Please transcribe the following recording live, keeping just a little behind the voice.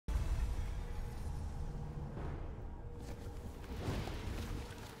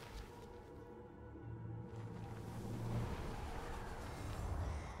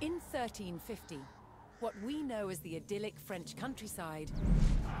In 1350, what we know as the idyllic French countryside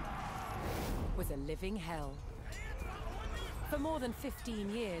was a living hell. For more than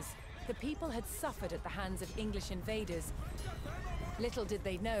 15 years, the people had suffered at the hands of English invaders. Little did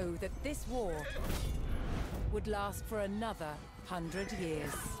they know that this war would last for another 100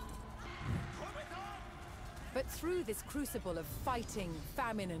 years. But through this crucible of fighting,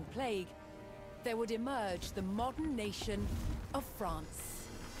 famine and plague, there would emerge the modern nation of France.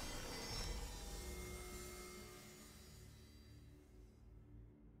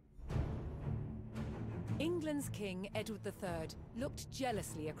 England's King Edward III looked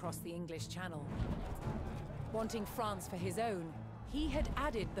jealously across the English Channel. Wanting France for his own, he had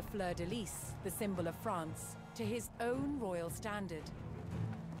added the fleur-de-lis, the symbol of France, to his own royal standard.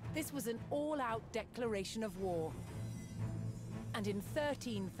 This was an all-out declaration of war. And in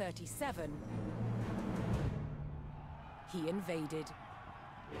 1337, he invaded.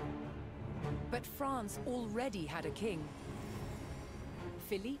 But France already had a king,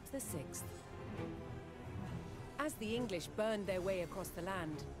 Philippe VI. As the English burned their way across the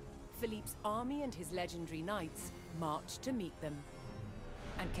land, Philippe's army and his legendary knights marched to meet them,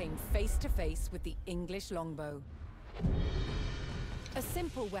 and came face to face with the English longbow. A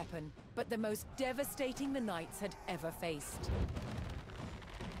simple weapon, but the most devastating the knights had ever faced.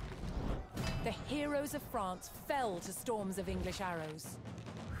 The heroes of France fell to storms of English arrows.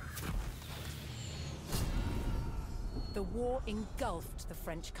 The war engulfed the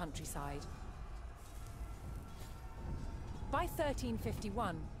French countryside. By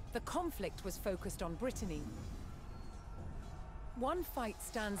 1351, the conflict was focused on Brittany. One fight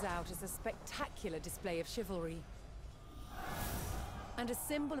stands out as a spectacular display of chivalry, and a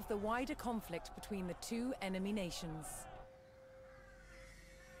symbol of the wider conflict between the two enemy nations.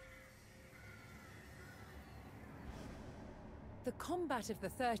 The Combat of the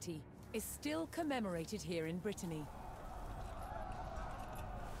 30 is still commemorated here in Brittany.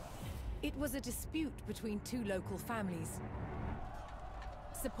 It was a dispute between two local families.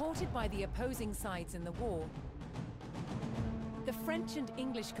 Supported by the opposing sides in the war, the French and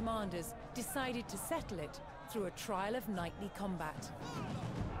English commanders decided to settle it through a trial of knightly combat.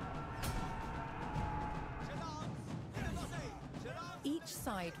 Each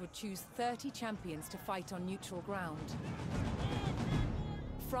side would choose 30 champions to fight on neutral ground.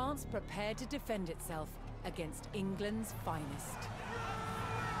 France prepared to defend itself against England's finest.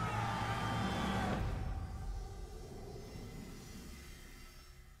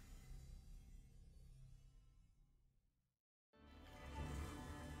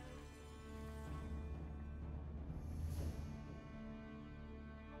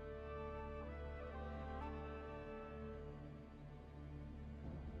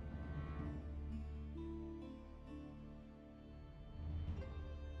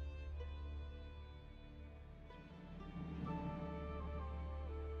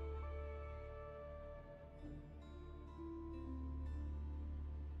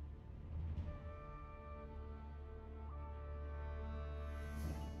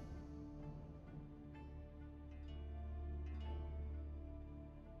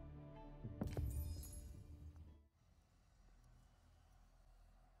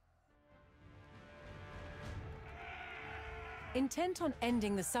 Intent on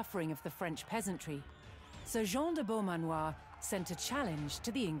ending the suffering of the French peasantry, Sir Jean de Beaumanoir sent a challenge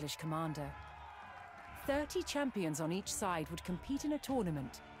to the English commander. 30 champions on each side would compete in a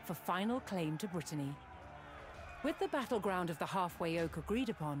tournament for final claim to Brittany. With the battleground of the halfway oak agreed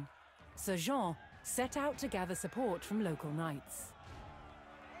upon, Sir Jean set out to gather support from local knights.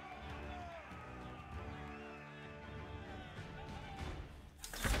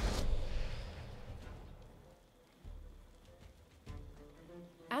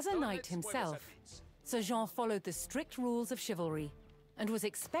 As a knight himself, Sir Jean followed the strict rules of chivalry and was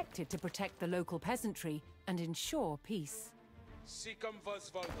expected to protect the local peasantry and ensure peace. Si comme vos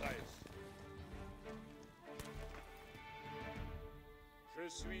voldrez. Je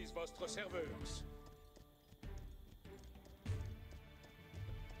suis votre serveuse.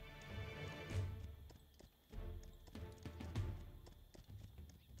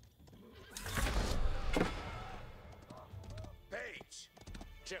 Page.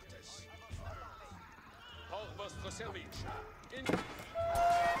 Certes. Hors votre service. In... Votre service.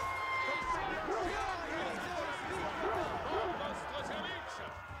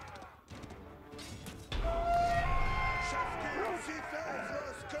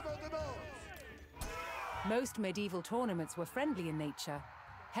 Most medieval tournaments were friendly in nature,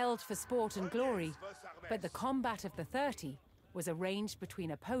 held for sport and glory, but the combat of the 30 was arranged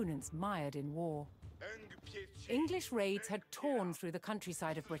between opponents mired in war. English raids had torn through the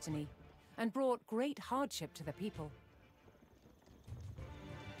countryside of Brittany and brought great hardship to the people.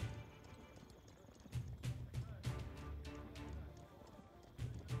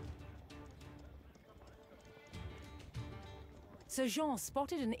 Sir Jean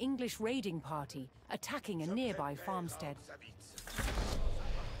spotted an English raiding party attacking a nearby farmstead.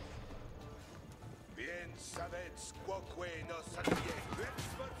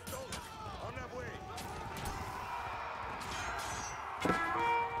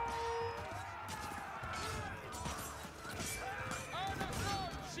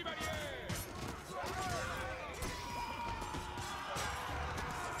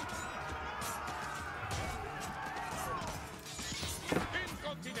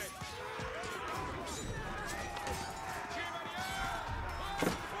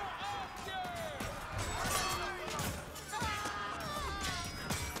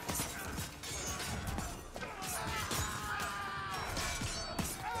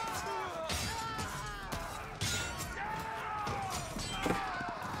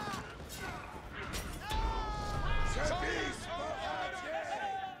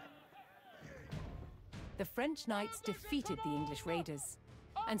 The French knights defeated the English raiders,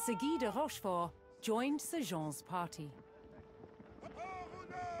 and Sir Guy de Rochefort joined Sir Jean's party.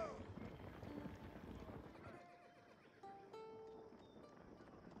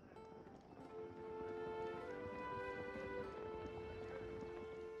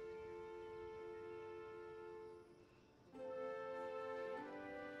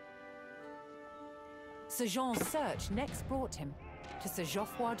 Sir Jean's search next brought him to Sir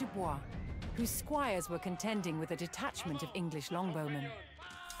Geoffroy du Bois, whose squires were contending with a detachment of English longbowmen.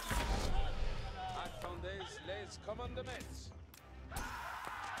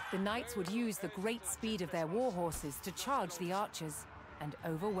 The knights would use the great speed of their war horses to charge the archers and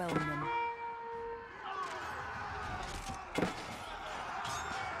overwhelm them.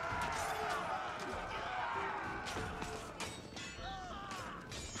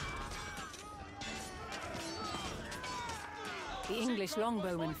 The English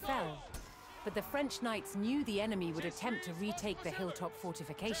longbowmen fell, but the French knights knew the enemy would attempt to retake the hilltop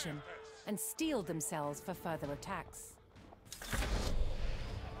fortification and steeled themselves for further attacks.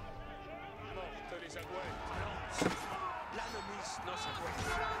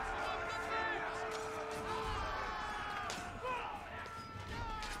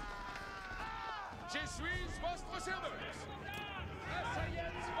 Je suis votre serveuse.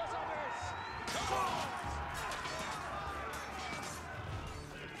 Asseyez vos ordres.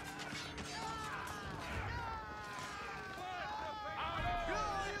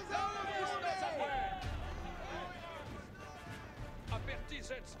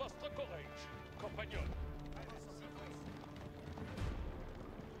 Avertissez votre courage, compagnon.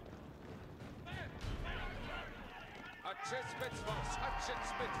 Acceptez vos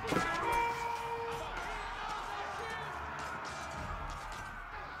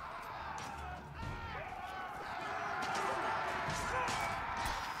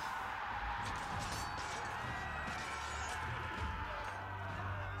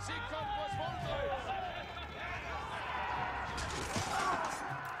Si comme vos volontés.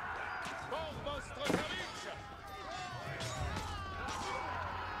 Pour votre service.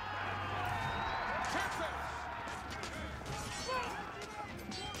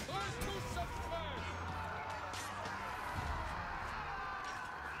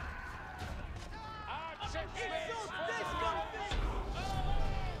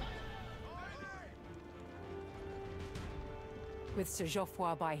 With Sir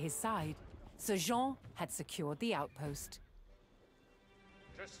Geoffroy by his side, Sir Jean had secured the outpost.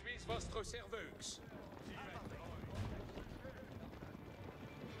 Je suis votre serveuse.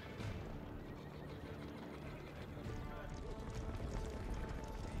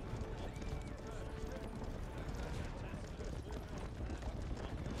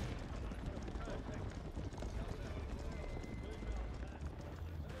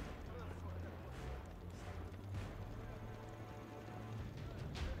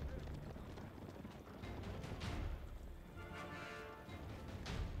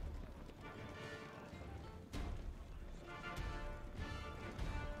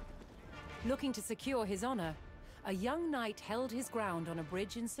 Looking to secure his honor, a young knight held his ground on a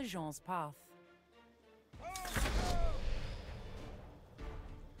bridge in Sir Jean's path.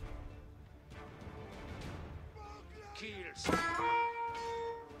 Kills.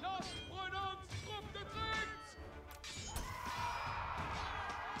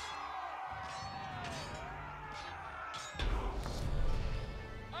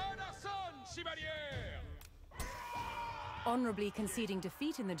 Honorably conceding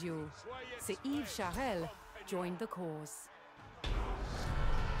defeat in the duel, Sir Yves Charel joined the cause.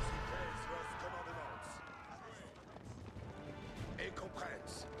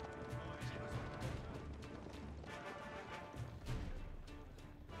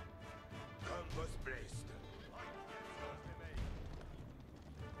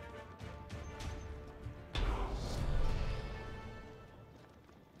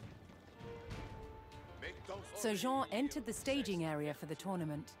 So Jean entered the staging area for the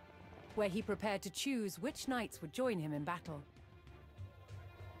tournament, where he prepared to choose which knights would join him in battle.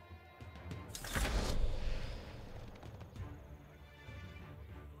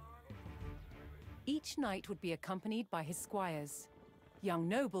 Each knight would be accompanied by his squires, young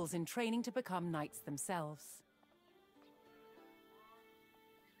nobles in training to become knights themselves.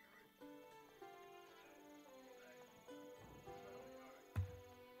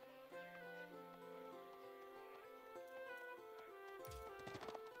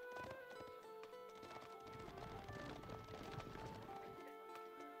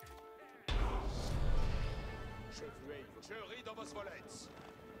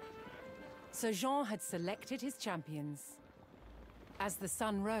 So Jean had selected his champions. As the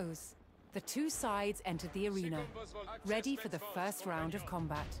sun rose, the two sides entered the arena, ready for the first round of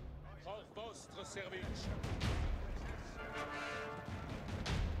combat.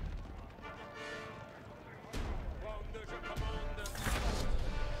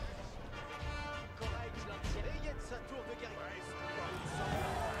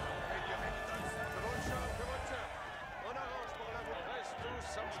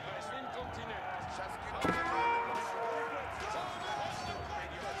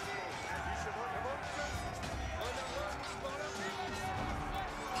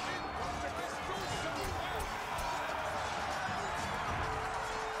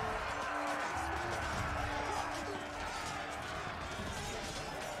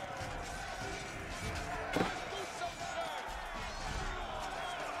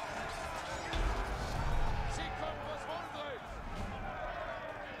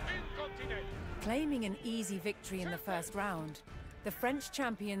 Claiming an easy victory in the first round, the French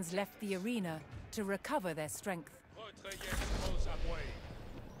champions left the arena to recover their strength.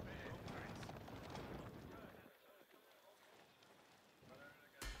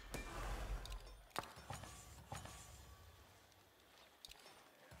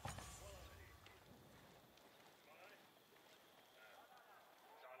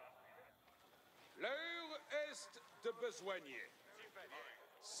 L'heure est de besoigner.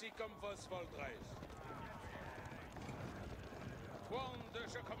 Si comme vos voldrez.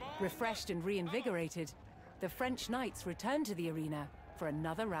 Refreshed and reinvigorated, the French knights returned to the arena for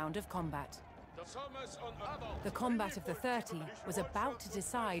another round of combat. The combat of the 30 was about to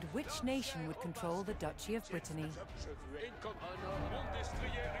decide which nation would control the Duchy of Brittany.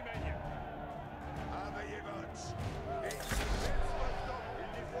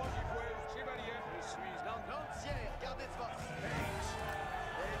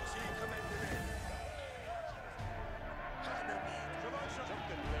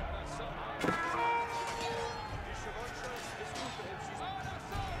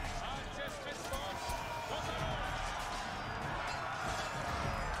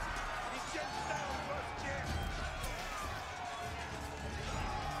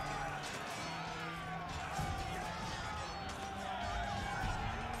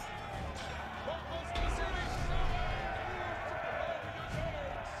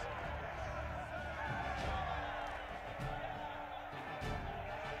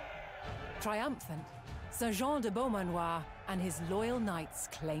 Triumphant, Sir Jean de Beaumanoir and his loyal knights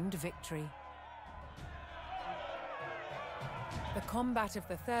claimed victory. The combat of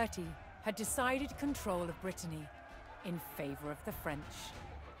the 30 had decided control of Brittany in favor of the French.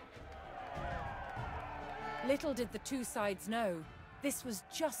 Little did the two sides know, this was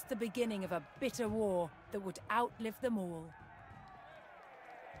just the beginning of a bitter war that would outlive them all.